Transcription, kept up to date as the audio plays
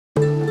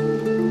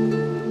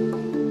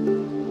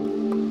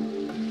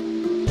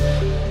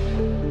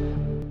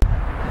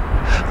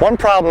One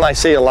problem I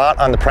see a lot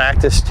on the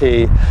practice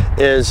tee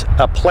is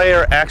a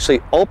player actually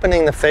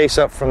opening the face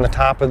up from the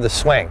top of the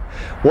swing.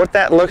 What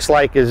that looks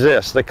like is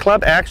this. The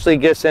club actually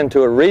gets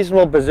into a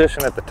reasonable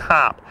position at the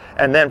top,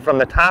 and then from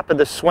the top of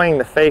the swing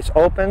the face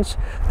opens,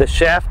 the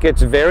shaft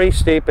gets very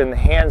steep and the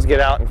hands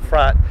get out in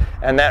front,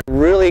 and that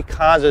really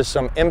causes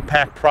some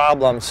impact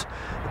problems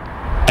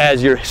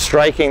as you're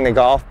striking the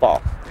golf ball.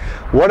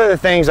 One of the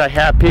things I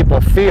have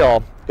people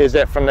feel is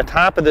that from the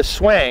top of the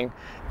swing,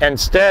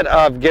 instead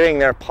of getting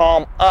their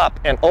palm up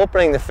and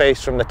opening the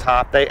face from the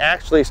top, they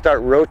actually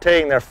start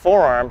rotating their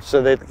forearm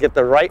so they get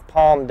the right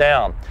palm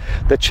down.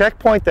 The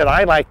checkpoint that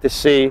I like to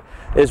see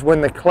is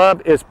when the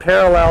club is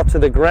parallel to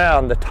the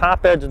ground, the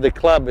top edge of the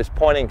club is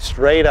pointing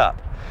straight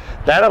up.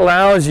 That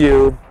allows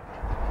you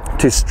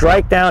to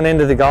strike down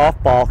into the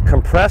golf ball,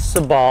 compress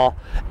the ball,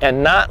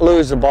 and not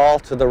lose the ball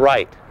to the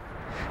right.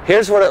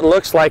 Here's what it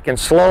looks like in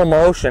slow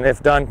motion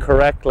if done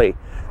correctly.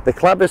 The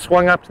club is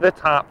swung up to the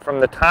top. From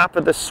the top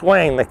of the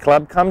swing, the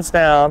club comes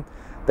down.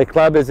 The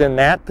club is in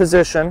that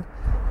position.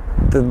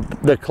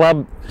 The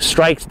club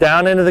strikes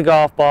down into the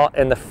golf ball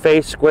and the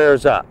face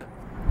squares up.